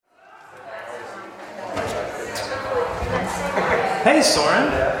Hey, Soren.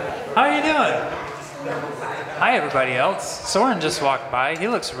 How are you doing? Hi, everybody else. Soren just walked by. He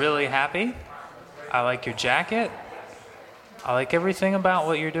looks really happy. I like your jacket. I like everything about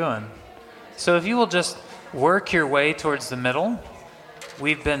what you're doing. So if you will just work your way towards the middle,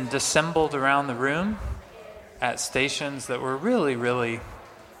 we've been dissembled around the room at stations that were really, really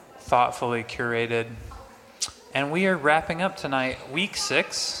thoughtfully curated. And we are wrapping up tonight week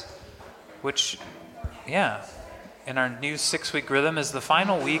 6, which, in our new 6-week rhythm is the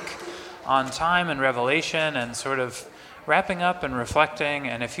final week on time and revelation and sort of wrapping up and reflecting.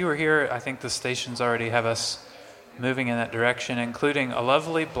 And if you were here, I think the stations already have us moving in that direction, including a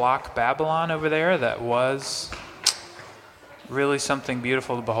lovely block Babylon over there that was really something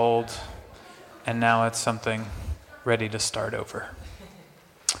beautiful to behold. And now it's something ready to start over.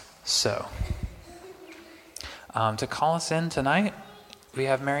 So, to call us in tonight, we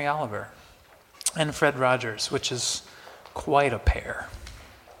have Mary Oliver and Fred Rogers, which is quite a pair.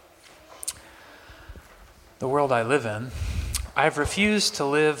 The world I live in, I've refused to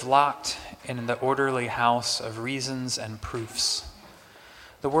live locked in the orderly house of reasons and proofs.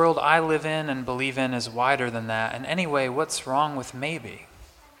 The world I live in and believe in is wider than that, and anyway, what's wrong with maybe?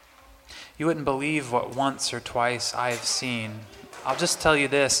 You wouldn't believe what once or twice I have seen. I'll just tell you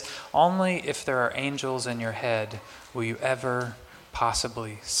this, only if there are angels in your head will you ever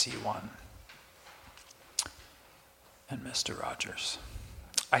possibly see one. And Mr. Rogers,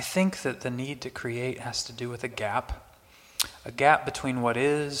 I think that the need to create has to do with a gap between what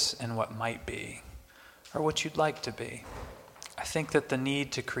is and what might be, or what you'd like to be. I think that the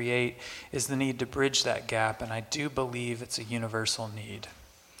need to create is the need to bridge that gap, and I do believe it's a universal need.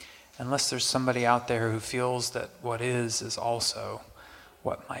 Unless there's somebody out there who feels that what is also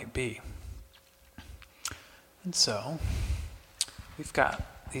what might be. And so, we've got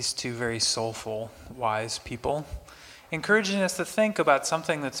these two very soulful, wise people encouraging us to think about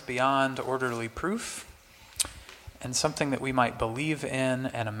something that's beyond orderly proof and something that we might believe in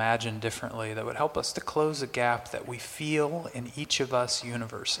and imagine differently that would help us to close a gap that we feel in each of us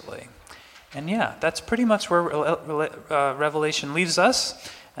universally. And that's pretty much where Revelation leaves us.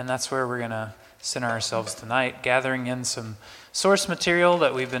 And that's where we're going to center ourselves tonight, gathering in some source material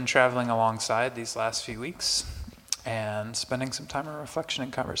that we've been traveling alongside these last few weeks, and spending some time in reflection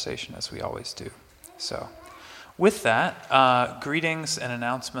and conversation, as we always do. So, with that, greetings and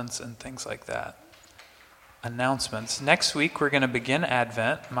announcements and things like that. Announcements. Next week, we're going to begin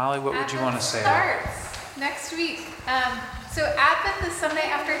Advent. Molly, what would you want to say? Starts next week. So Advent, the Sunday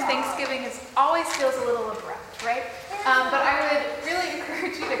after Thanksgiving, always feels a little abrupt, right? But I would really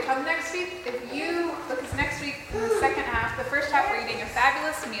encourage you to come next week because next week in the second half, the first half we're eating a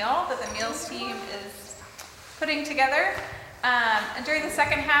fabulous meal that the meals team is putting together. And during the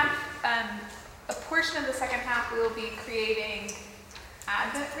second half, a portion of the second half, we will be creating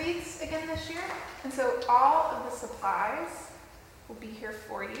Advent wreaths again this year. And so all of the supplies will be here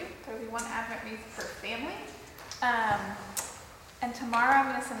for you. There will be one Advent wreath per family. And tomorrow I'm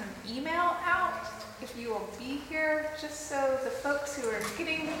going to send an email out if you will be here, just so the folks who are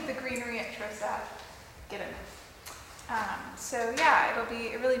getting the greenery at Trosat get it. It'll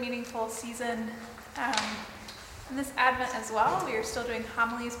be a really meaningful season. In this Advent as well, we are still doing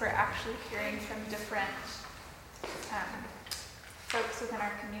homilies. We're actually hearing from different folks within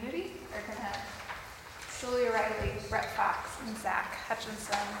our community. They're going to, Julie O'Reilly, Brett Fox, and Zach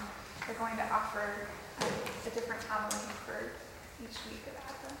Hutchinson are going to offer a different homily for each week of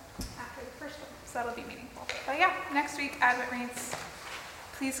Advent after the first one. So that'll be meaningful. But next week, Advent wreaths.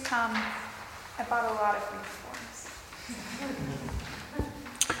 Please come. I bought a lot of wreath forms.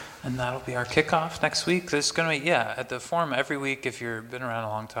 And that'll be our kickoff next week. There's going to be, at the forum every week, if you've been around a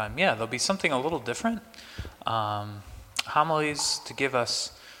long time, there'll be something a little different. Homilies to give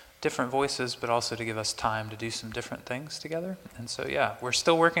us different voices, but also to give us time to do some different things together. And so, we're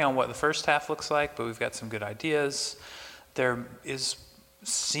still working on what the first half looks like, but we've got some good ideas.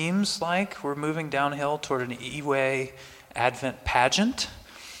 Seems like we're moving downhill toward an E-Way Advent pageant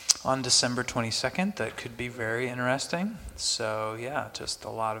on December 22nd. That could be very interesting. So, just a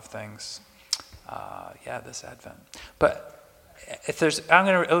lot of things. This Advent. But I'm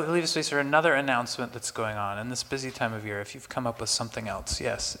going to leave space for another announcement that's going on in this busy time of year. If you've come up with something else.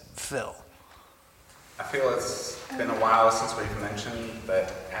 Yes, Phil. I feel it's been a while since we've mentioned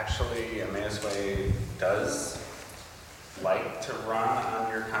that actually Emmaus Way does like to run on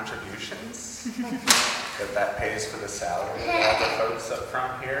your contributions, that pays for the salary of all the folks up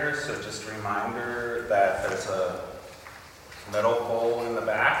front here. So just a reminder that there's a metal bowl in the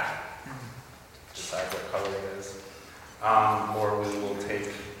back. Decide what color it is. Or we will take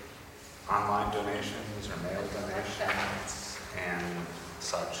online donations or mail donations. And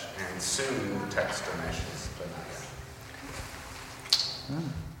soon text donations, but not yet.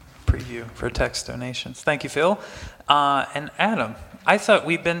 Preview for text donations. Thank you, Phil. And Adam, I thought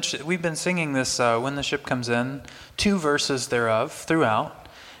we've been singing this "When the Ship Comes In," 2 verses thereof throughout.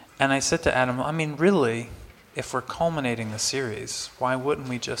 And I said to Adam, I mean, really, if we're culminating the series, why wouldn't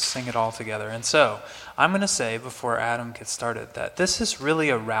we just sing it all together? And so I'm going to say before Adam gets started that this is really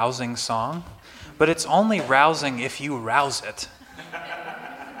a rousing song, but it's only rousing if you rouse it.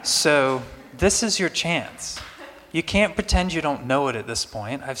 So this is your chance. You can't pretend you don't know it at this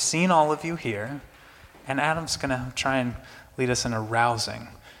point. I've seen all of you here, and Adam's going to try and lead us in a rousing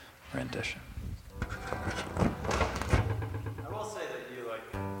rendition. I will say that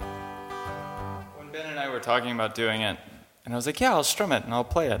when Ben and I were talking about doing it, and I was like, yeah, I'll strum it and I'll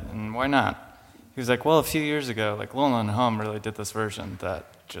play it, and why not? He was like, well, a few years ago, Lowland Hum really did this version that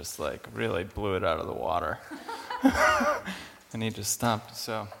just really blew it out of the water. And he just stopped,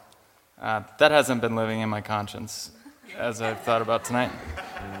 so that hasn't been living in my conscience as I've thought about tonight.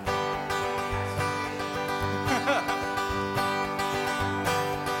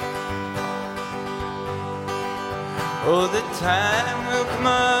 Oh, the time will come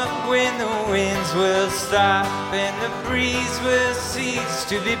up when the winds will stop and the breeze will cease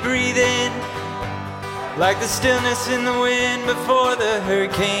to be breathing, like the stillness in the wind before the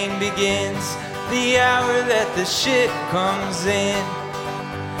hurricane begins, the hour that the ship comes in.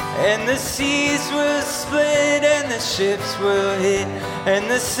 And the seas will split and the ships will hit, and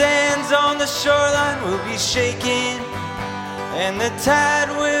the sands on the shoreline will be shaking, and the tide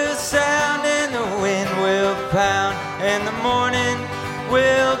will sound and the wind will pound, and the morning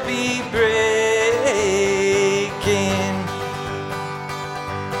will be breaking.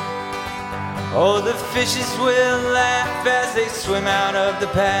 Oh, the fishes will laugh as they swim out of the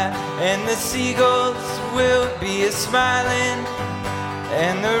path, and the seagulls will be a-smiling,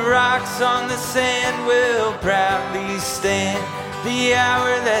 and the rocks on the sand will proudly stand, the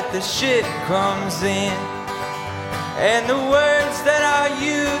hour that the ship comes in. And the words that I'll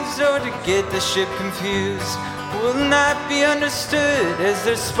use or to get the ship confused will not be understood as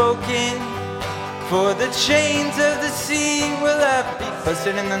they're spoken, for the chains of the sea will have be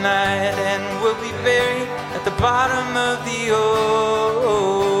busted in the night and will be buried at the bottom of the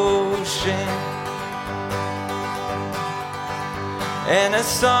ocean. And a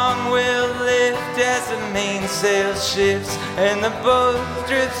song will lift as the mainsail shifts and the boat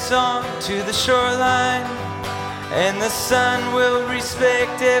drifts on to the shoreline, and the sun will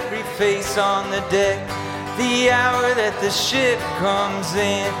respect every face on the deck, the hour that the ship comes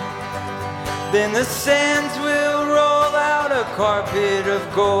in. Then the sands will roll out a carpet of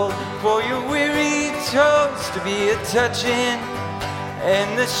gold for your weary toes to be a-touching,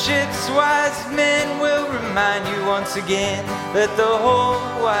 and the ship's wise men will remind you once again that the whole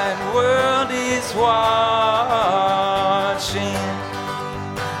wide world is watching.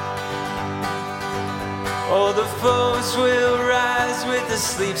 Oh, the foes will rise with the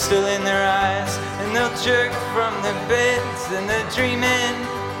sleep still in their eyes, and they'll jerk from their beds and they're dreaming,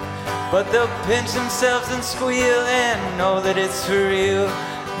 but they'll pinch themselves and squeal and know that it's for real,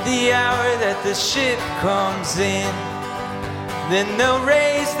 the hour that the ship comes in. Then they'll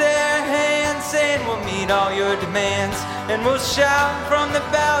raise their hands saying we'll meet all your demands, and we'll shout from the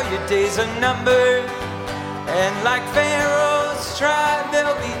bow your days are numbered, and like Pharaoh's tribe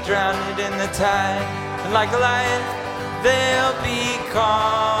they'll be drowned in the tide, and like Goliath they'll be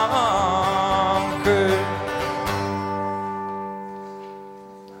conquered.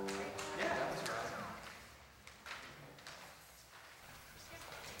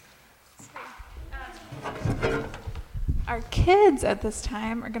 Our kids at this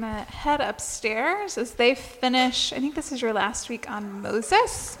time are going to head upstairs as they finish, I think this is your last week on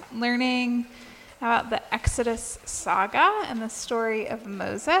Moses, learning about the Exodus saga and the story of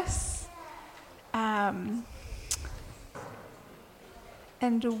Moses. And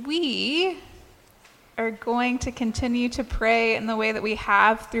we are going to continue to pray in the way that we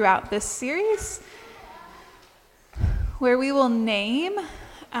have throughout this series, where we will name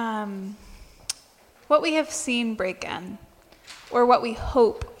what we have seen break in, or what we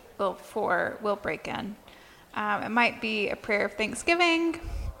hope will break in. It might be a prayer of thanksgiving,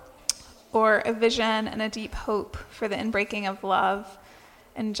 or a vision and a deep hope for the inbreaking of love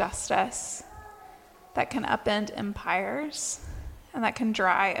and justice that can upend empires and that can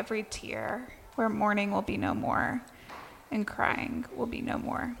dry every tear, where mourning will be no more and crying will be no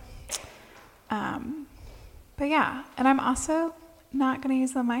more. But yeah, and I'm also not going to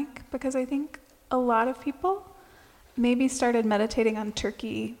use the mic because I think a lot of people maybe started meditating on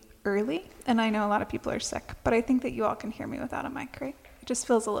turkey early, and I know a lot of people are sick, but I think that you all can hear me without a mic, right? Just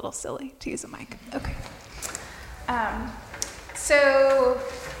feels a little silly to use a mic. Okay. So,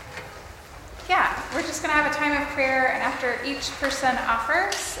 we're just going to have a time of prayer, and after each person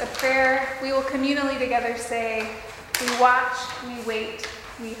offers a prayer, we will communally together say, we watch, we wait,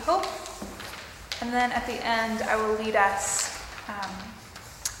 we hope, and then at the end, I will lead us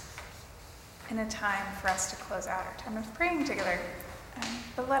in a time for us to close out our time of praying together.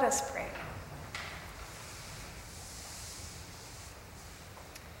 But let us pray.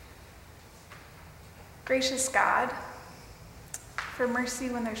 Gracious God, for mercy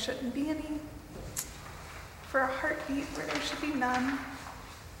when there shouldn't be any, for a heartbeat where there should be none,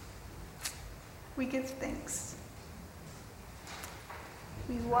 we give thanks.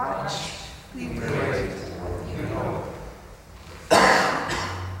 We watch, we wait, we hope.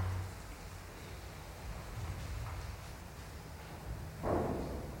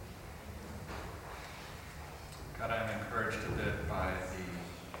 God, I'm encouraged a bit by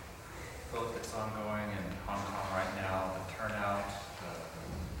the vote that's ongoing in Hong Kong right now, the turnout, the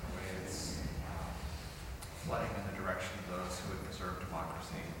way it's flooding in the direction of those who would preserve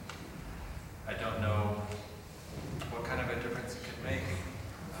democracy. I don't know what kind of a difference it could make.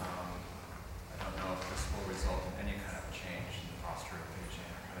 I don't know if this will result in any kind of change in the posture of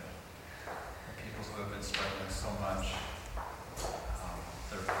Beijing, but the people who have been struggling so much,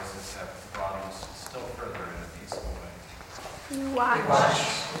 their voices have broadened still further in a peaceful way. We watch,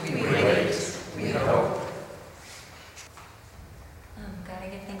 we wait, we hope. God, I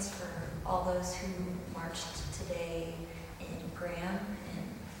give thanks for all those who marched today in Graham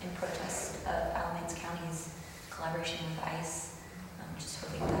in protest of Alamance County's collaboration with ICE. Just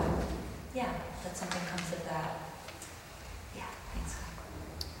hoping that something comes of that. Yeah, thanks, God.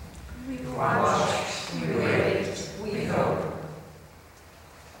 We watch, we wait, we hope.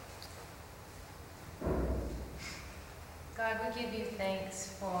 God, we give you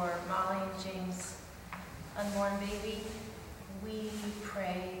thanks for Molly and James' unborn baby. We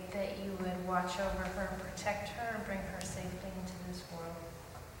pray that you would watch over her and protect her and bring her safely into this world.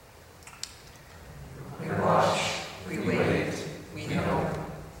 We watch, we wait, we hope.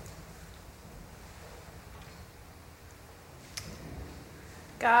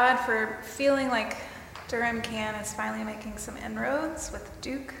 God, for feeling like Durham Can is finally making some inroads with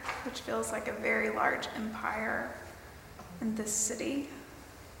Duke, which feels like a very large empire in this city.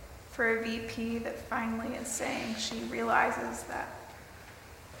 For a VP that finally is saying she realizes that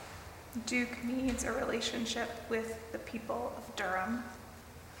Duke needs a relationship with the people of Durham.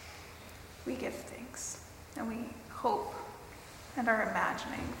 We give thanks, and we hope and are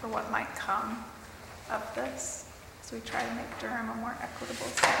imagining for what might come of this as we try to make Durham a more equitable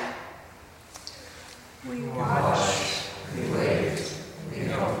city. We watch, we wait, we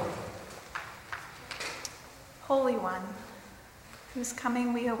hope. Holy One, whose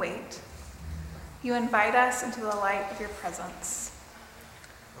coming we await, you invite us into the light of your presence.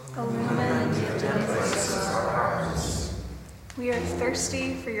 Illumine the dim places of our hearts. We are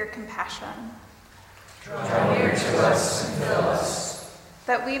thirsty for your compassion. Draw near to us and fill us.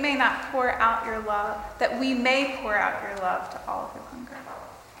 That we may pour out your love to all who hunger.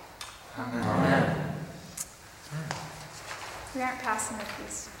 Amen. We aren't passing the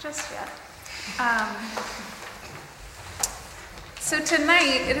peace just yet. So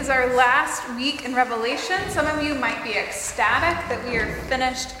tonight, it is our last week in Revelation. Some of you might be ecstatic that we are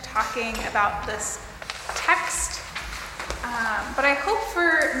finished talking about this text. But I hope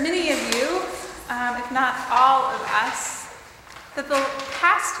for many of you, if not all of us, that the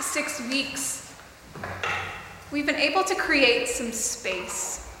past 6 weeks, we've been able to create some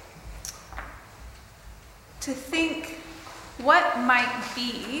space to think what might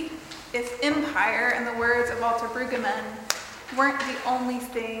be if empire, in the words of Walter Brueggemann, weren't the only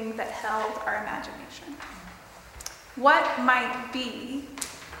thing that held our imagination. What might be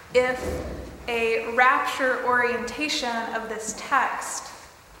if a rapture orientation of this text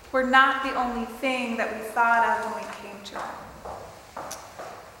were not the only thing that we thought of when we came to it?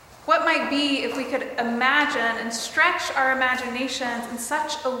 What might be if we could imagine and stretch our imaginations in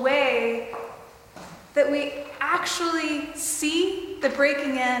such a way that we actually see the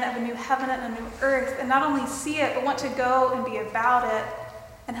breaking in of a new heaven and a new earth, and not only see it, but want to go and be about it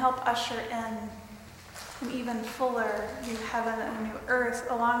and help usher in an even fuller new heaven and a new earth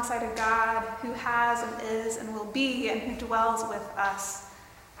alongside a God who has and is and will be and who dwells with us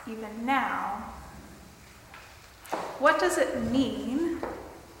even now. What does it mean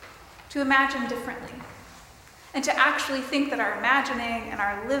to imagine differently and to actually think that our imagining and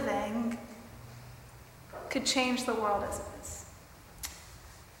our living could change the world as it is?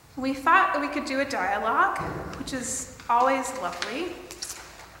 We thought that we could do a dialogue, which is always lovely,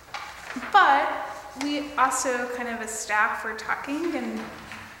 But we also, kind of as staff, were talking and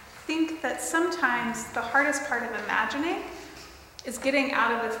think that sometimes the hardest part of imagining is getting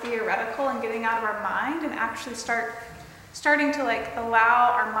out of the theoretical and getting out of our mind and actually starting to like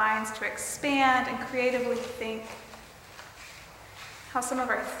allow our minds to expand and creatively think how some of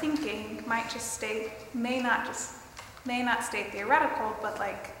our thinking may not stay theoretical, but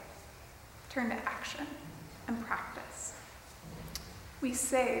like turn to action and practice. We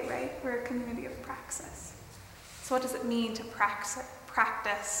say, right, we're a community of praxis. So what does it mean to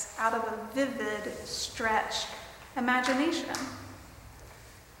practice out of a vivid, stretched imagination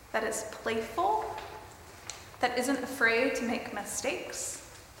that is playful, that isn't afraid to make mistakes,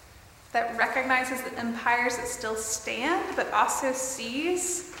 that recognizes the empires that still stand, but also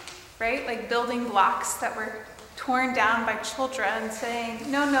sees, right, like building blocks that were torn down by children, saying,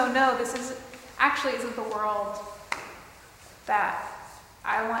 no, this isn't the world that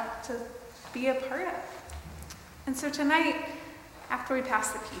I want to be a part of. And so tonight, after we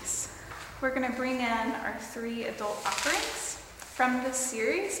pass the peace, we're going to bring in our 3 adult offerings from this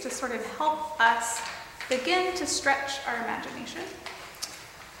series to sort of help us begin to stretch our imagination.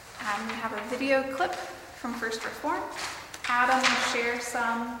 We have a video clip from First Reform. Adam will share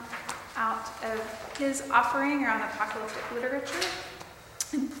some out of his offering around apocalyptic literature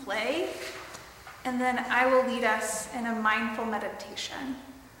and play. And then I will lead us in a mindful meditation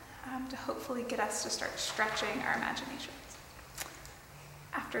to hopefully get us to start stretching our imaginations.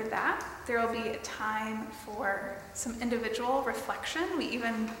 After that, there will be a time for some individual reflection. We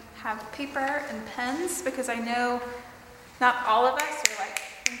even have paper and pens because I know not all of us are like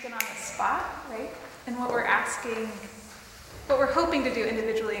thinking on the spot, right? And what we're hoping to do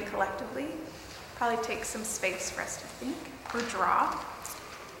individually and collectively probably takes some space for us to think or draw.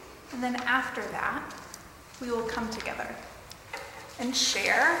 And then after that, we will come together and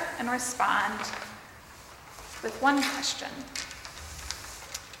share and respond with one question.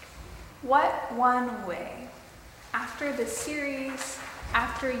 What one way, after this series,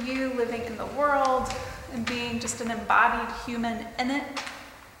 after you living in the world and being just an embodied human in it,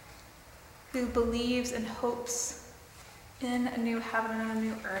 who believes and hopes in a new heaven and a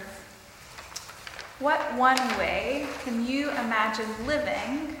new earth, what one way can you imagine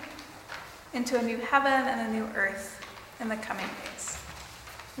living into a new heaven and a new earth in the coming days?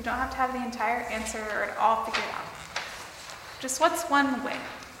 You don't have to have the entire answer or it all figured out. Just what's one way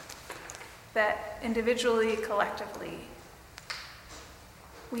that individually, collectively,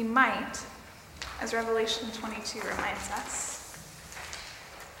 we might, as Revelation 22 reminds us,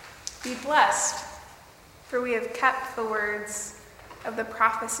 be blessed, for we have kept the words of the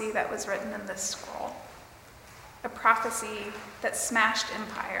prophecy that was written in this scroll, a prophecy that smashed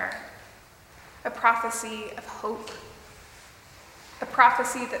empire, a prophecy of hope, a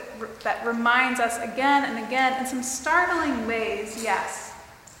prophecy that reminds us again and again in some startling ways, yes,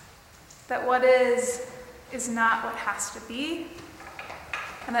 that what is not what has to be,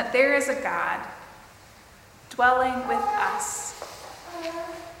 and that there is a God dwelling with us,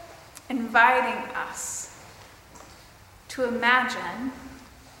 inviting us to imagine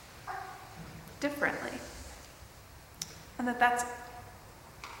differently, and that's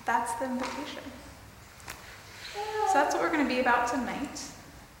the invitation. So that's what we're going to be about tonight.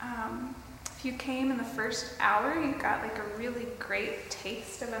 If you came in the first hour, you got like a really great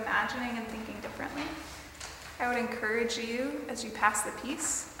taste of imagining and thinking differently. I would encourage you as you pass the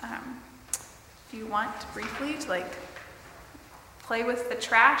peace, if you want briefly to like play with the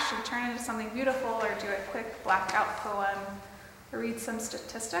trash and turn it into something beautiful, or do a quick blackout poem, or read some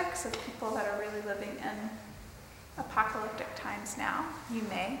statistics of people that are really living in apocalyptic times now, you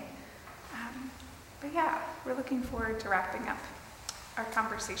may. But yeah, we're looking forward to wrapping up our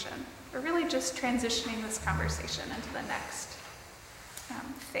conversation. We're really just transitioning this conversation into the next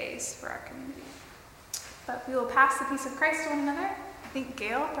phase for our community. But we will pass the peace of Christ to one another. I think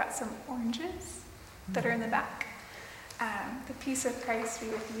Gail brought some oranges that are in the back. The peace of Christ be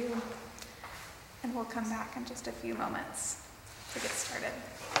with you. And we'll come back in just a few moments to get started.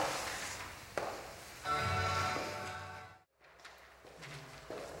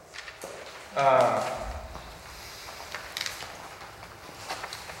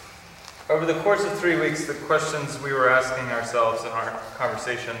 Over the course of 3 weeks, the questions we were asking ourselves in our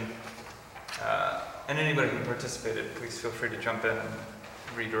conversation, and anybody who participated, please feel free to jump in and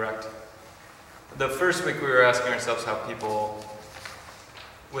redirect. The first week we were asking ourselves how people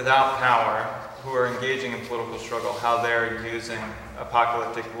without power, who are engaging in political struggle, how they're using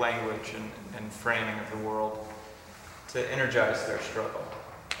apocalyptic language and framing of the world to energize their struggle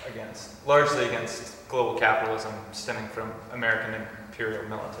largely against global capitalism stemming from American imperial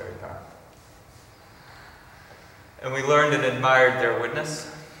military power. And we learned and admired their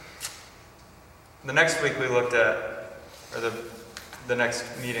witness. The next week we looked at, or the next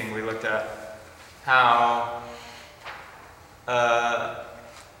meeting we looked at how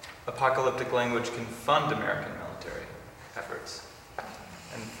apocalyptic language can fund American military efforts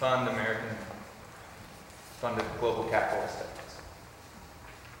and fund funded global capitalist efforts.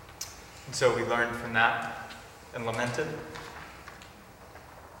 And so we learned from that and lamented.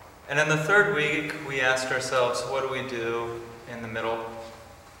 And in the third week, we asked ourselves, what do we do in the middle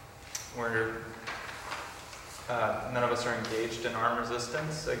where none of us are engaged in armed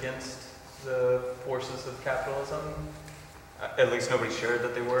resistance against the forces of capitalism? At least nobody shared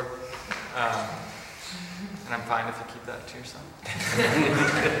that they were. And I'm fine if you keep that to yourself.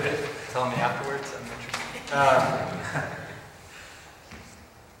 Tell me afterwards, I'm interested.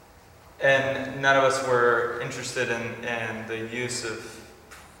 And none of us were interested in the use of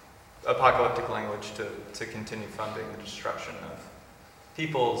apocalyptic language to continue funding the destruction of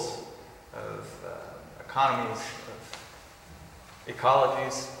peoples, of economies, of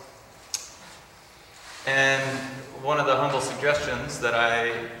ecologies. And one of the humble suggestions that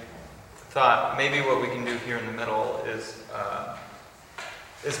I thought maybe what we can do here in the middle is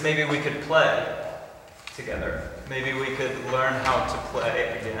maybe we could play together. Maybe we could learn how to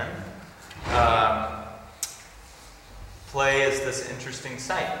play again. Play is this interesting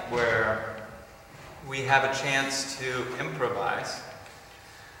site where we have a chance to improvise,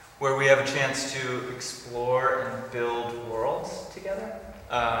 where we have a chance to explore and build worlds together,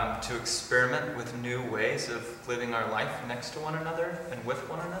 to experiment with new ways of living our life next to one another and with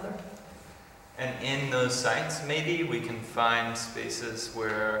one another. And in those sites, maybe we can find spaces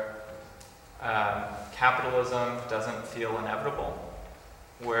where capitalism doesn't feel inevitable,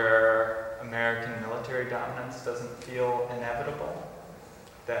 where American military dominance doesn't feel inevitable,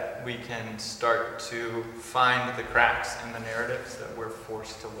 that we can start to find the cracks in the narratives that we're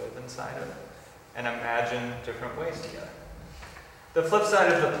forced to live inside of and imagine different ways together. The flip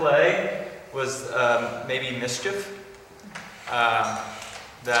side of the play was maybe mischief,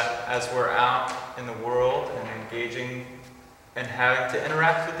 that as we're out in the world and engaging and having to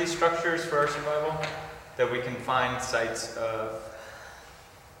interact with these structures for our survival, that we can find sites of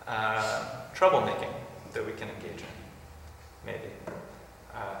troublemaking that we can engage in, maybe,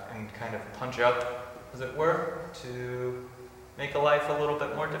 and kind of punch up, as it were, to make a life a little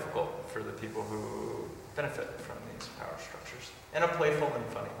bit more difficult for the people who benefit from these power structures in a playful and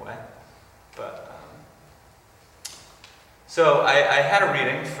funny way. But so I had a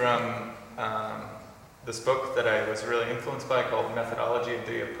reading from this book that I was really influenced by called Methodology of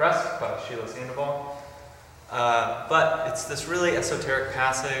the Oppressed by Sheila Sandoval. But it's this really esoteric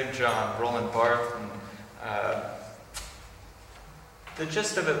passage on Roland Barthes, and the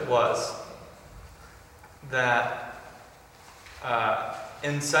gist of it was that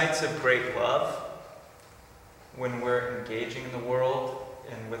in sites of great love, when we're engaging in the world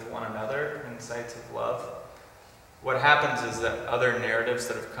and with one another in sites of love, what happens is that other narratives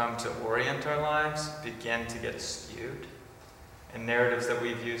that have come to orient our lives begin to get skewed. And narratives that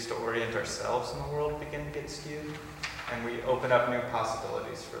we've used to orient ourselves in the world begin to get skewed. And we open up new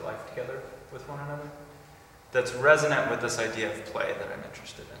possibilities for life together with one another. That's resonant with this idea of play that I'm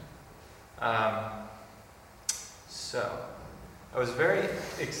interested in. So, I was very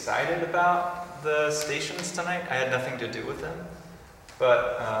excited about the stations tonight. I had nothing to do with them.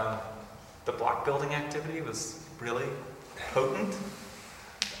 But the block building activity was really potent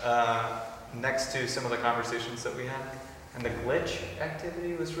next to some of the conversations that we had. And the glitch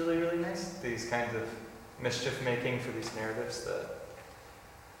activity was really, really nice. These kinds of mischief making for these narratives that,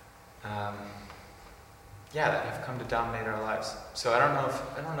 that have come to dominate our lives. So I don't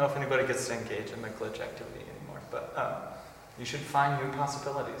know if anybody gets to engage in the glitch activity anymore, but you should find new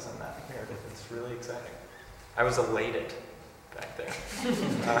possibilities in that narrative. It's really exciting. I was elated back there.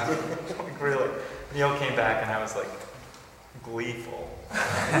 Like really, Neil came back and I was like gleeful.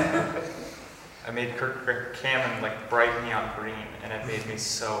 I made Kirk Cameron like bright neon green, and it made me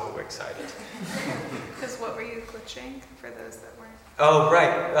so excited. Because what were you glitching for those that weren't? Oh,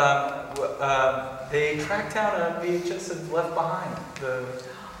 right. They tracked down a VHS of Left Behind,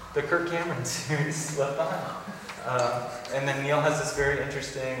 the Kirk Cameron series Left Behind. And then Neil has this very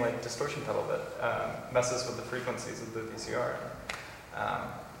interesting like distortion pedal that messes with the frequencies of the VCR.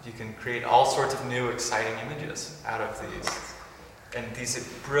 You can create all sorts of new exciting images out of these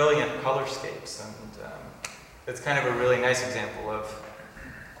brilliant colorscapes, and it's kind of a really nice example of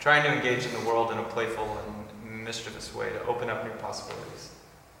trying to engage in the world in a playful and mischievous way to open up new possibilities.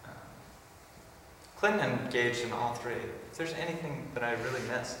 Clinton engaged in all three. If there's anything that I really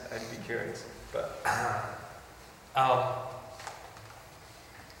missed, I'd be curious. But I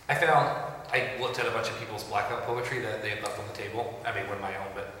looked at a bunch of people's blackout poetry that they had left on the table. I made one of my own,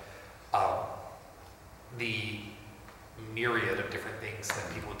 but the myriad of different things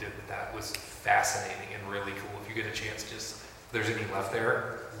that people did with that was fascinating and really cool. If you get a chance, just if there's any left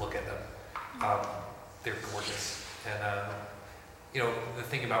there, look at them. They're gorgeous. And the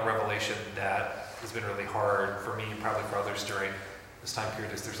thing about Revelation that has been really hard for me, and probably for others during this time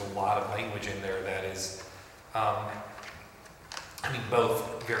period, is there's a lot of language in there that is,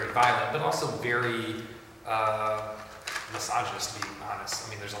 both very violent, but also very misogynist, to be honest.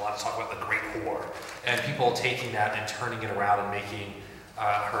 There's a lot of talk about the great whore, and people taking that and turning it around and making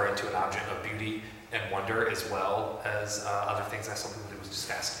her into an object of beauty and wonder, as well as other things. I saw people do. It was just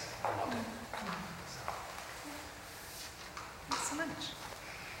fascinating. I loved it. Thanks so much.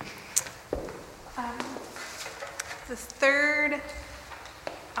 The third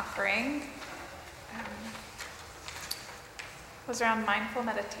offering was around mindful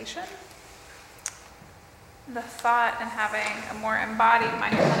meditation. The thought in having a more embodied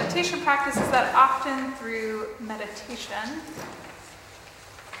mindful meditation practice is that often through meditation,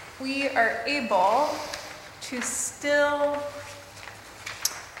 we are able to still,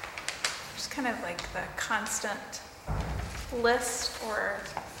 just kind of like the constant list or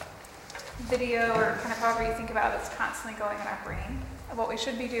video, or kind of however you think about it, that's constantly going in our brain of what we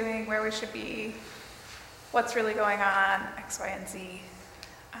should be doing, where we should be, what's really going on, X, Y, and Z.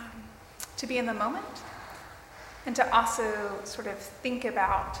 To be in the moment, and to also sort of think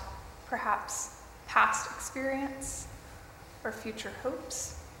about perhaps past experience or future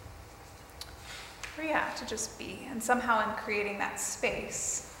hopes. Or to just be. And somehow in creating that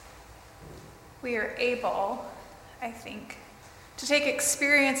space, we are able, I think, to take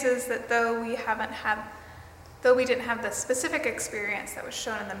experiences that though we didn't have the specific experience that was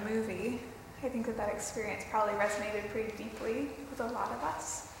shown in the movie, I think that experience probably resonated pretty deeply with a lot of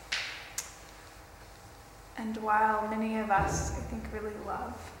us. And while many of us, I think, really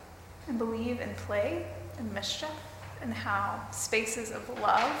love and believe in play and mischief, and how spaces of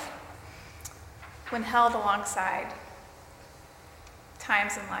love, when held alongside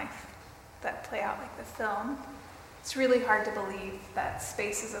times in life that play out like the film, it's really hard to believe that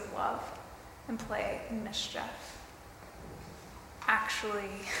spaces of love and play and mischief actually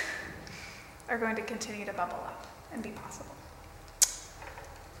are going to continue to bubble up and be possible.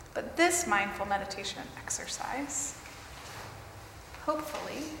 But this mindful meditation exercise,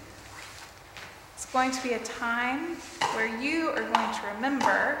 hopefully, is going to be a time where you are going to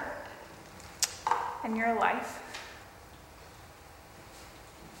remember in your life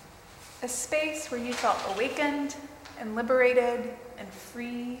a space where you felt awakened and liberated and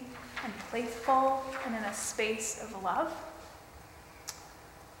free and playful and in a space of love.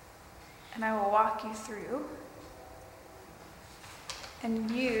 And I will walk you through. And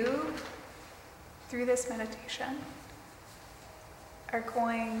you, through this meditation, are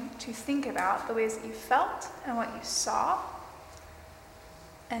going to think about the ways that you felt and what you saw,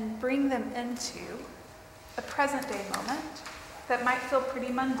 and bring them into a present day moment that might feel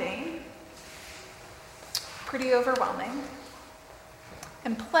pretty mundane, pretty overwhelming,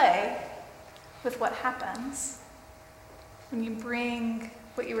 and play with what happens when you bring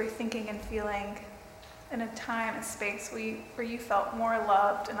what you were thinking and feeling in a time and space where you felt more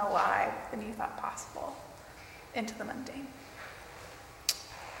loved and alive than you thought possible into the mundane.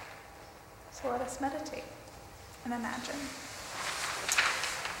 So let us meditate and imagine.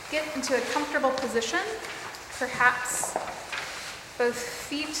 Get into a comfortable position, perhaps both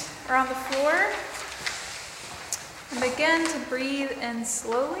feet are on the floor, and begin to breathe in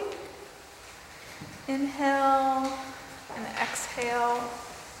slowly. Inhale and exhale.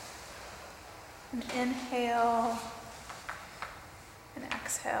 And inhale and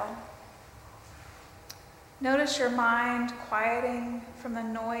exhale. Notice your mind quieting from the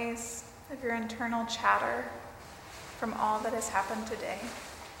noise of your internal chatter from all that has happened today.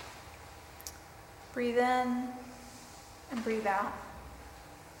 Breathe in and breathe out.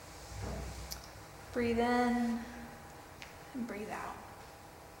 Breathe in and breathe out.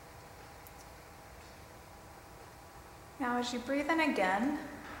 Now, as you breathe in again,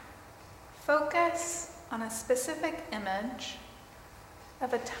 focus on a specific image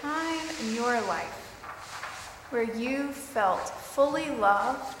of a time in your life where you felt fully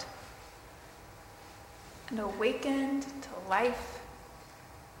loved and awakened to life,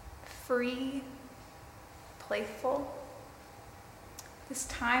 free, playful. This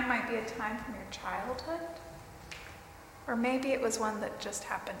time might be a time from your childhood, or maybe it was one that just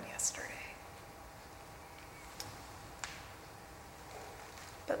happened yesterday.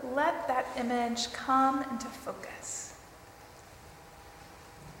 but let that image come into focus.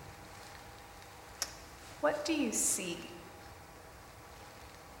 What do you see?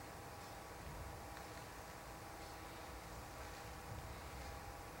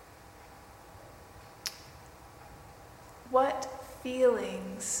 What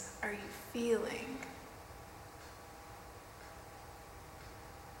feelings are you feeling?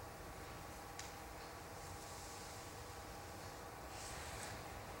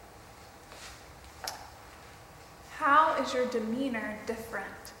 How is your demeanor different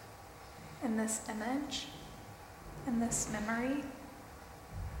in this image, in this memory?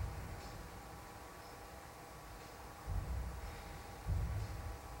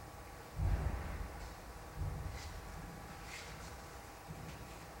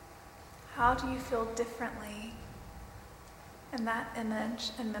 How do you feel differently in that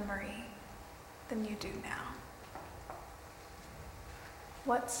image and memory than you do now?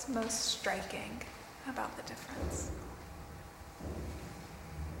 What's most striking about the difference?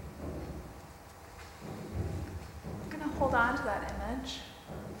 I'm going to hold on to that image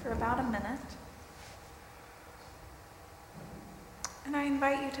for about a minute. And I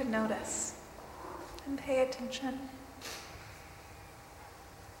invite you to notice and pay attention.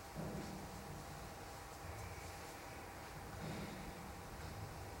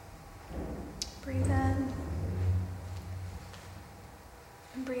 Breathe in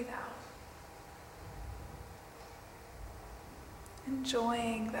and breathe out.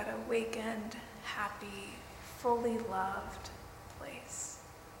 Enjoying that awakened, happy, fully loved place.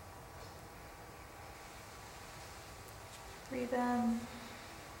 Breathe in and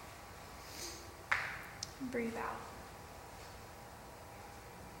breathe out.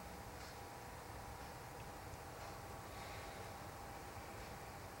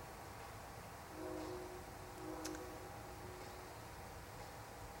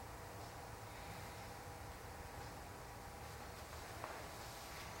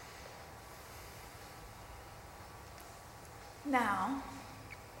 Now,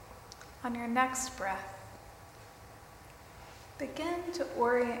 on your next breath, begin to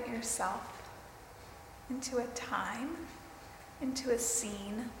orient yourself into a time, into a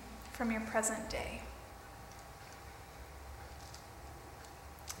scene from your present day.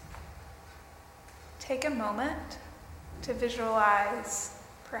 Take a moment to visualize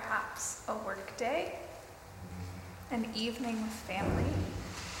perhaps a work day, an evening with family,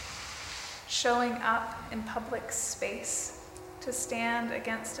 showing up in public space to stand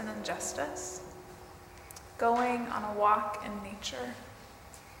against an injustice, going on a walk in nature.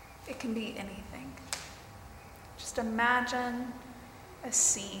 It can be anything. Just imagine a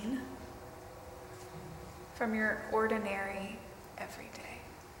scene from your ordinary everyday.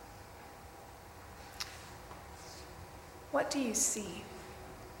 What do you see?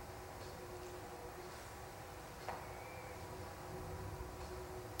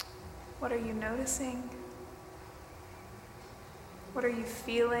 What are you noticing? What are you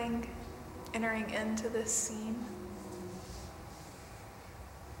feeling entering into this scene?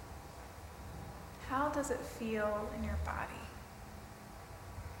 How does it feel in your body?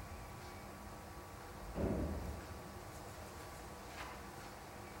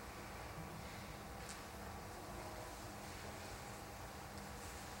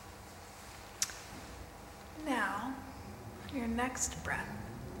 Now, your next breath.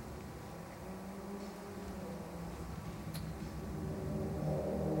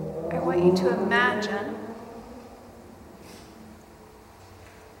 I want you to imagine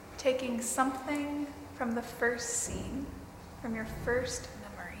taking something from the first scene, from your first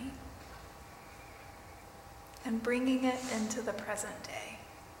memory, and bringing it into the present day.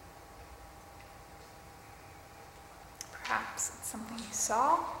 Perhaps it's something you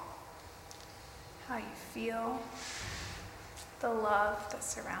saw, how you feel, the love that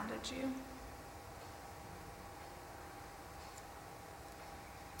surrounded you.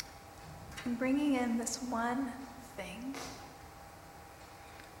 And bringing in this one thing,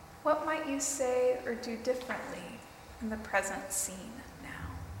 what might you say or do differently in the present scene now?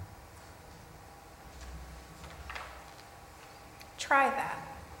 Try that.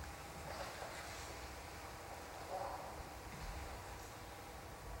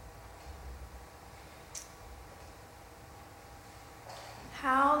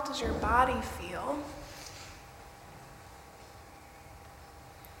 How does your body feel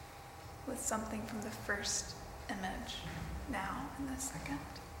with something from the first image now in the second?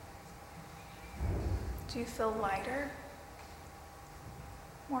 Do you feel lighter,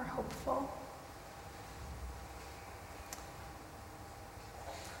 more hopeful?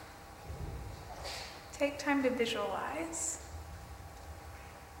 Take time to visualize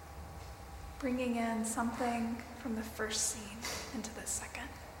bringing in something from the first scene into the second.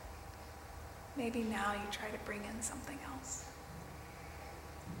 Maybe now you try to bring in something else.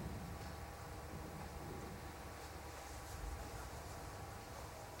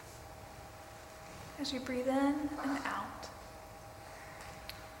 As you breathe in and out,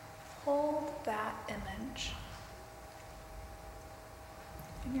 hold that image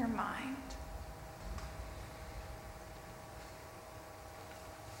in your mind.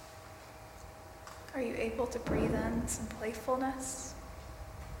 Are you able to breathe in some playfulness?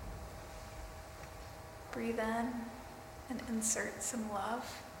 Breathe in and insert some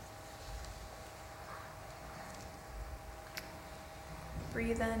love.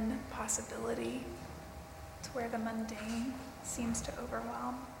 Breathe in possibility to where the mundane seems to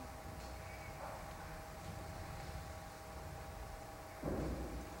overwhelm.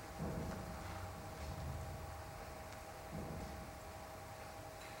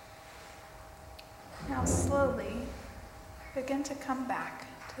 Now slowly begin to come back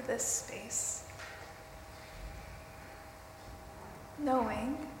to this space,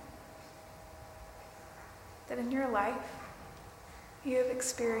 knowing that in your life you have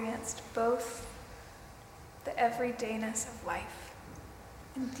experienced both the everydayness of life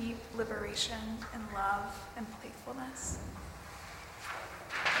and deep liberation and love and playfulness.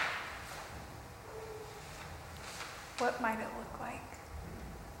 What might it look like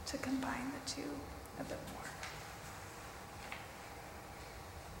to combine the two a bit more?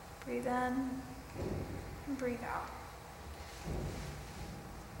 Breathe in and breathe out.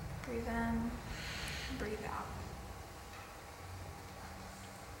 Breathe in and breathe out.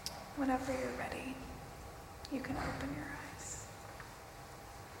 Whenever you're ready, you can open your eyes.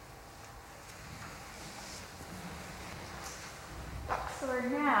 So we're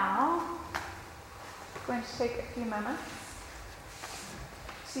now going to take a few moments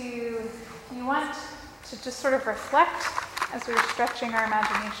if you want to just sort of reflect as we're stretching our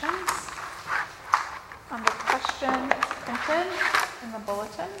imaginations on the question printed in the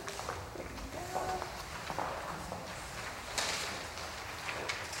bulletin.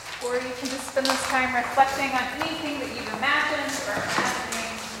 Or you can just spend this time reflecting on anything that you've imagined or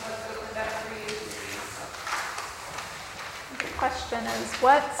imagining what's opened up for you. The question is,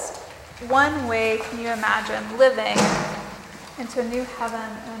 what's one way can you imagine living into a new heaven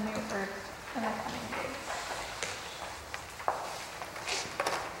and a new earth in the coming days?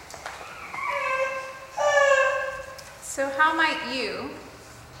 So how might you,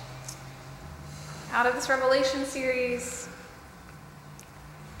 out of this Revelation series,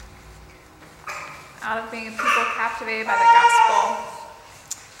 out of being a people captivated by the gospel,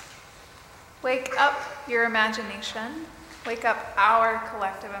 wake up your imagination, wake up our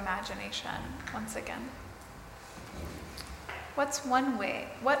collective imagination once again. What one way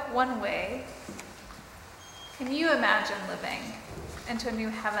can you imagine living into a new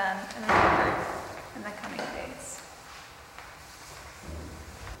heaven and a new earth in the coming days?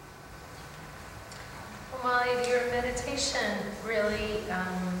 Well, Molly, your meditation really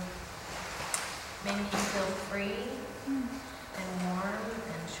made me feel free and warm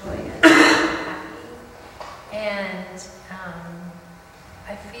and joyous and happy. And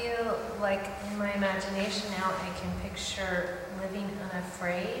I feel like in my imagination now I can picture living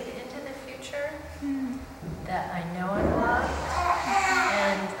unafraid into the future, that I know I'm loved,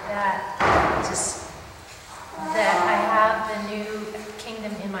 and that I have the new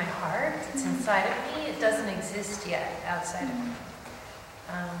kingdom in my heart. It's inside of me. It doesn't exist yet outside of me.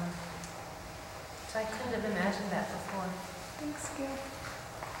 So I couldn't have imagined that before. Thanks, Gail.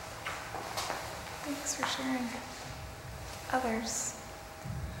 Thanks for sharing. Others,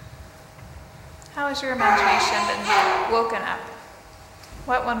 how has your imagination been woken up?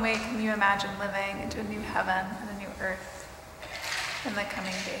 What one way can you imagine living into a new heaven and a new earth in the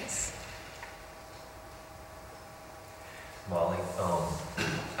coming days? Molly,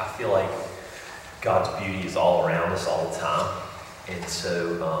 I feel like God's beauty is all around us all the time. And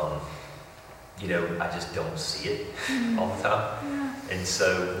so, I just don't see it all the time. Yeah. And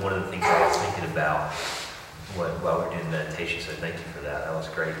so one of the things I was thinking about while we're doing meditation, so thank you for that. That was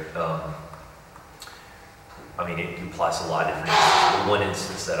great. It applies to a lot of different instances. One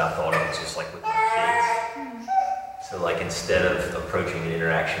instance that I thought of was just like with my kids. So like instead of approaching an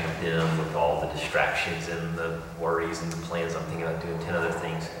interaction with them with all the distractions and the worries and the plans, I'm thinking about doing 10 other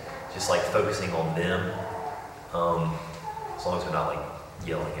things. Just like focusing on them, as long as they're not like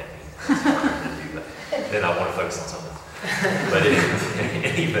yelling at me. That's hard to do, but then I want to focus on something.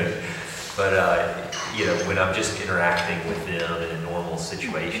 When I'm just interacting with them in a normal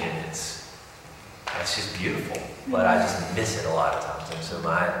situation, it's just beautiful. But I just miss it a lot of times. And so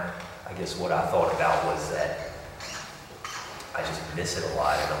I I guess what I thought about was that I just miss it a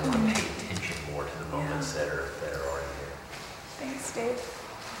lot, and I want to pay attention more to the moments that are already there. Thanks, Dave.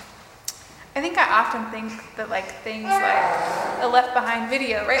 I think I often think that like things like a Left Behind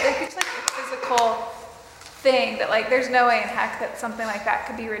video, right? Like it's like a physical thing that like there's no way in heck that something like that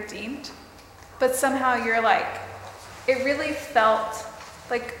could be redeemed. But somehow you're like, it really felt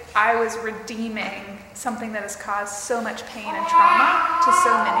like I was redeeming something that has caused so much pain and trauma to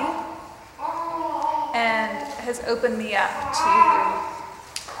so many, and has opened me up to,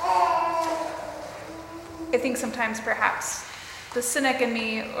 I think sometimes perhaps the cynic in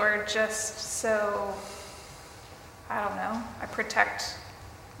me, or just so, I don't know, I protect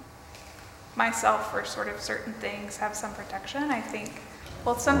myself for sort of certain things, have some protection. I think,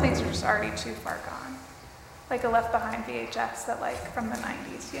 well, some things are just already too far gone. Like a Left Behind VHS that like from the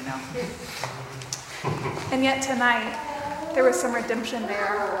 90s, you know? And yet tonight, there was some redemption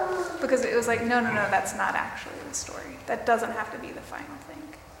there, because it was like, no, that's not actually the story. That doesn't have to be the final thing.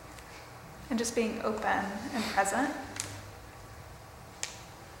 And just being open and present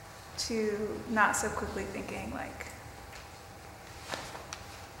to not so quickly thinking like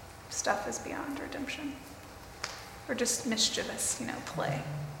stuff is beyond redemption, or just mischievous, you know, play.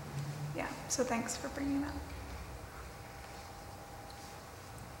 Yeah, so thanks for bringing that.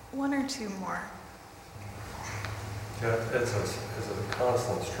 One or two more. Yeah, it's a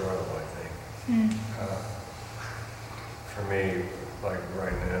constant struggle, I think. For me, like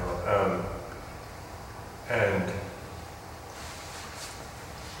right now. And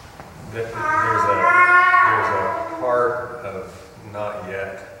there's a part of not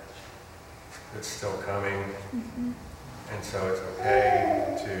yet that's still coming. And so it's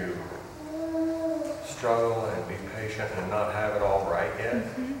okay to struggle and be patient and not have it all right yet.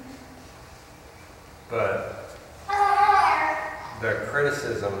 But the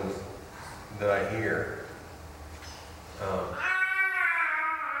criticisms that I hear,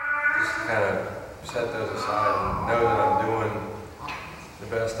 just kind of set those aside and know that I'm doing the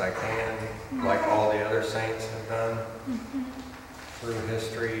best I can, like all the other saints have done through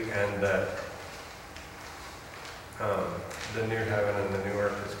history, and that the new heaven and the new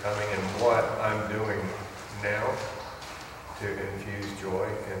earth is coming, and what I'm doing now to infuse joy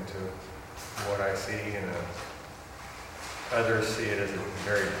into what I see, and others see it as a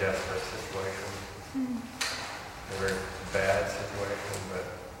very desperate situation, a very bad situation, but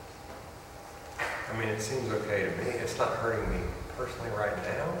I mean, it seems okay to me. It's not hurting me personally right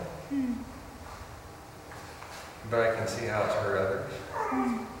now, but I can see how it's hurt others.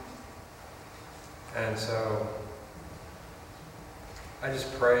 And so I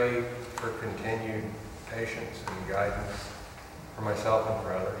just pray for continued patience and guidance for myself and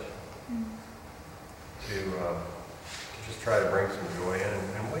for others, to just try to bring some joy in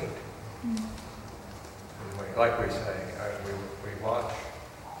and wait. And wait. Like we say, we watch,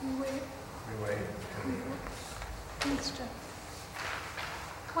 we wait. Thanks, Jeff.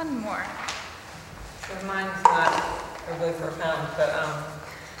 One more. So mine's not overly profound, but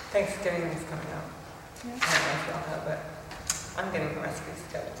Thanksgiving is coming up. I don't know if y'all know, but I'm getting the recipes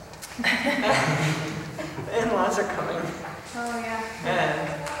together. The in-laws are coming. Oh, yeah. And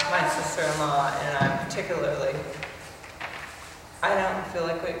my sister-in-law and I particularly, I don't feel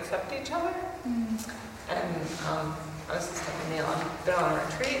like we accept each other. And I was just telling Neil, I've been on a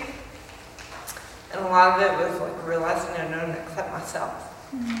retreat, and a lot of it was like realizing I don't accept myself.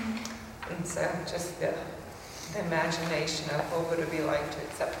 And so just the imagination of what would it be like to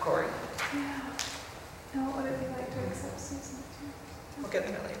accept Corey. Yeah. No, what would it be like to accept Susan too? We'll get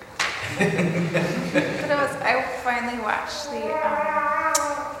there later. But I finally watched the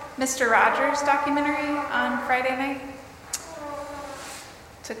Mr. Rogers documentary on Friday night.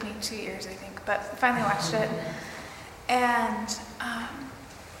 Took me 2 years, I think, but finally watched it. And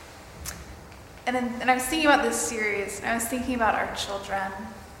I was thinking about this series, and I was thinking about our children.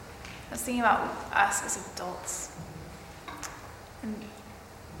 I was thinking about us as adults.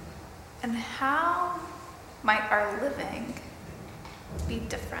 And how might our living be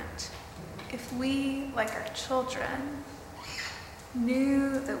different if we, like our children,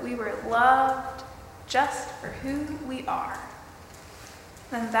 knew that we were loved just for who we are?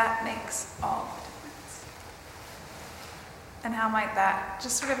 Then that makes all the difference. And how might that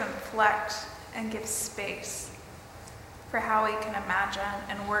just sort of inflect and give space for how we can imagine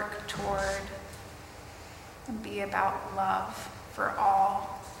and work toward and be about love for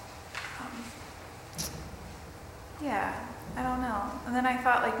all. Yeah, I don't know. And then I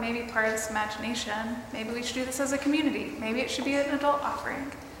thought, like, maybe part of this imagination, maybe we should do this as a community. Maybe it should be an adult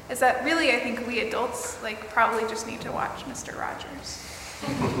offering. Is that really, I think we adults, like, probably just need to watch Mr. Rogers.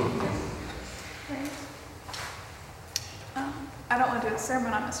 Right. I don't want to do a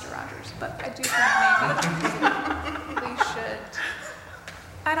sermon on Mr. Rogers, but I do think maybe we should,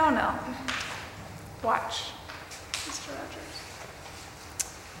 I don't know, watch Mr. Rogers.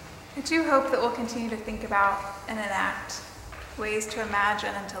 I do hope that we'll continue to think about and enact ways to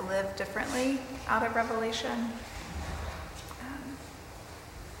imagine and to live differently out of Revelation.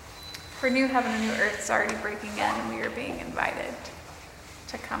 For new heaven and new earth is already breaking in, and we are being invited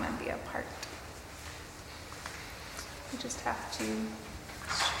to come and be a part. We just have to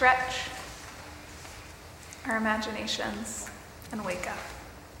stretch our imaginations and wake up.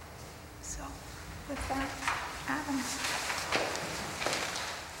 So, with that, Adam.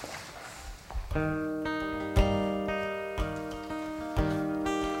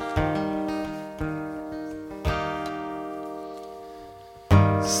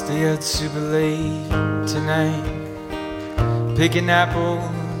 Stay out super late tonight, picking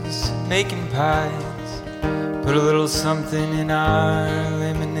apples, making pies. Put a little something in our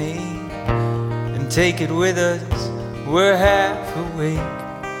lemonade and take it with us. We're half awake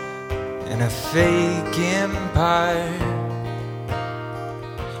in a fake empire.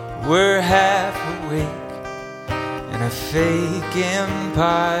 We're half awake in a fake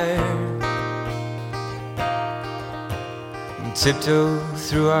empire. And tiptoe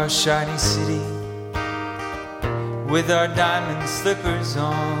through our shiny city with our diamond slippers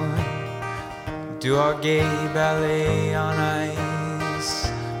on. Do our gay ballet on ice.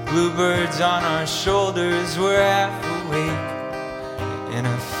 Bluebirds on our shoulders. We're half awake in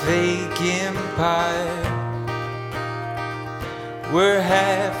a fake empire. We're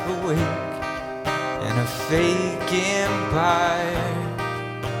half awake in a fake empire.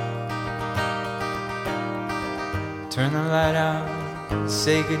 Turn the light out,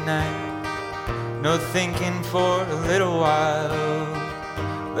 say goodnight. No thinking for a little while.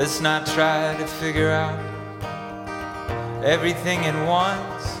 Let's not try to figure out everything at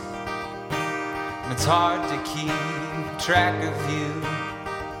once. It's hard to keep track of you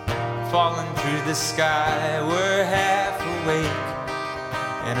falling through the sky. We're half awake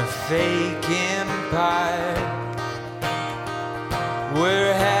in a fake empire.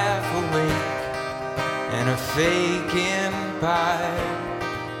 We're half awake in a fake empire.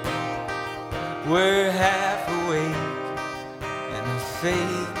 We're half awake in a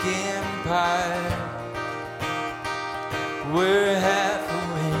fake empire. We're half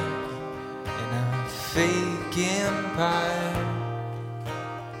awake in a fake empire.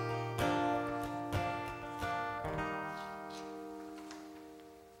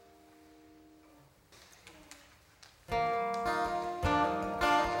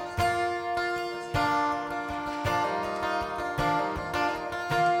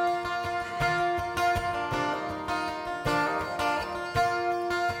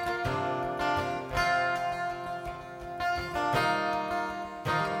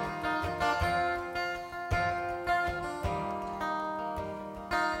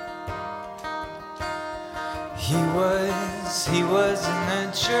 He was in the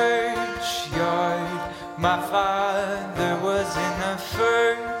churchyard. My father was in the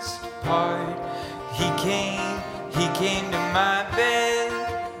first part. He came to my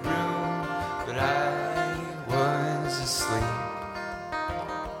bedroom, but I was asleep.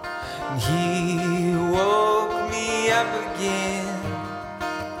 And he woke me up again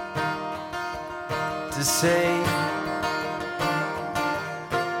to say,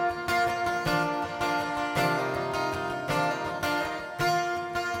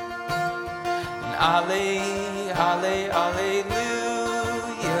 Alleluia,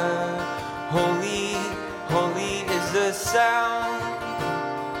 holy, holy is the sound.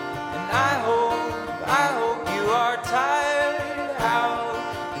 And I hope you are tired out.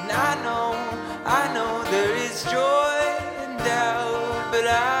 And I know there is joy and doubt, but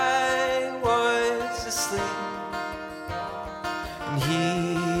I was asleep. And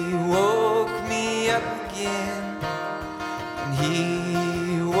he woke me up again. And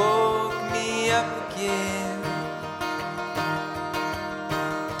he woke me up again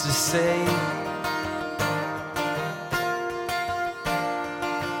to say,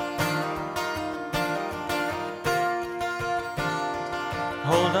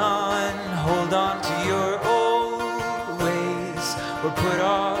 hold on to your old ways, or put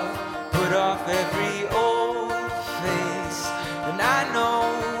off every old face. And I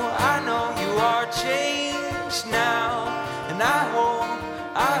know you are changed now, and I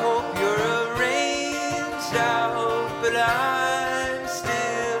hope you're arranged out, but I'm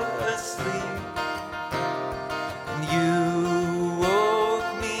still asleep. And you woke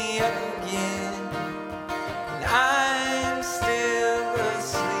me up again, and I'm still asleep.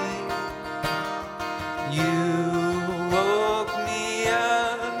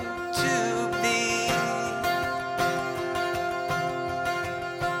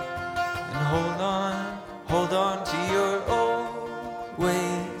 hold on to your old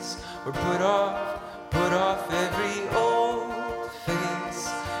ways, or put off every old face.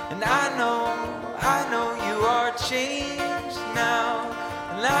 And I know you are changed now,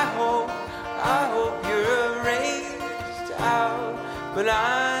 and I hope you're erased out, but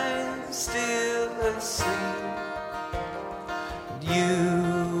I'm still asleep.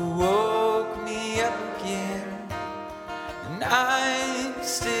 You woke me up again, and I'm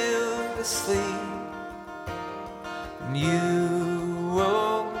still asleep. And you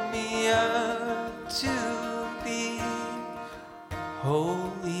woke me up to be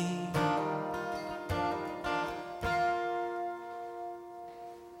holy.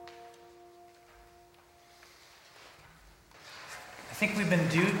 I think we've been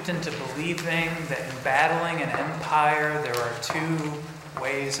duped into believing that in battling an empire, there are two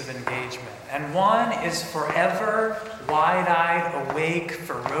ways of engagement. And one is forever, wide-eyed, awake,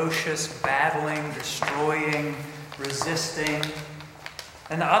 ferocious, battling, destroying, resisting.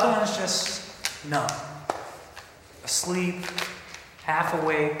 And the other one is just numb, asleep, half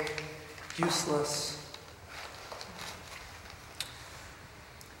awake, useless.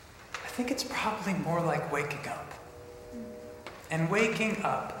 I think it's probably more like waking up. And waking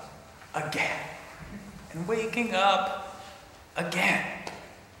up again. And waking up again.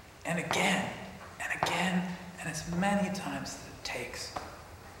 And again. And again. And as many times as it takes.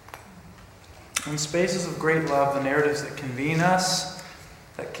 In spaces of great love, the narratives that convene us,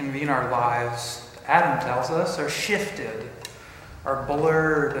 that convene our lives, Adam tells us, are shifted, are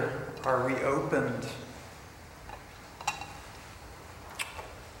blurred, are reopened.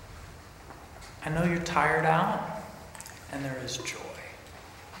 I know you're tired out. And there is joy.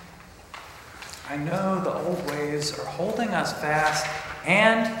 I know the old ways are holding us fast,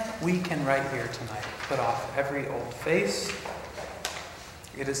 and we can right here tonight put off every old face.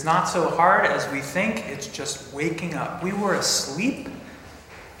 It is not so hard as we think, it's just waking up. We were asleep,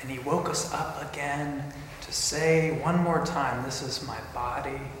 and he woke us up again to say one more time, this is my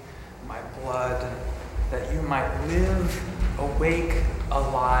body, my blood, that you might live, awake,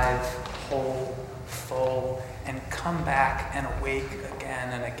 alive, whole, full, and come back and awake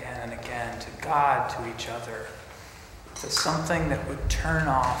again and again and again to God, to each other, to something that would turn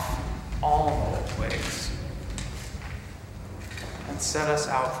off all old ways and set us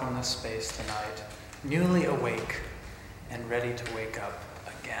out from this space tonight, newly awake and ready to wake up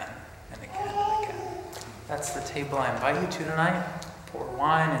again and again and again. That's the table I invite you to tonight. Pour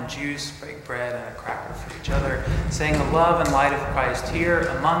wine and juice, break bread and a cracker for each other, saying the love and light of Christ here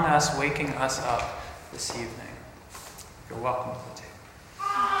among us, waking us up this evening. You're welcome to the table.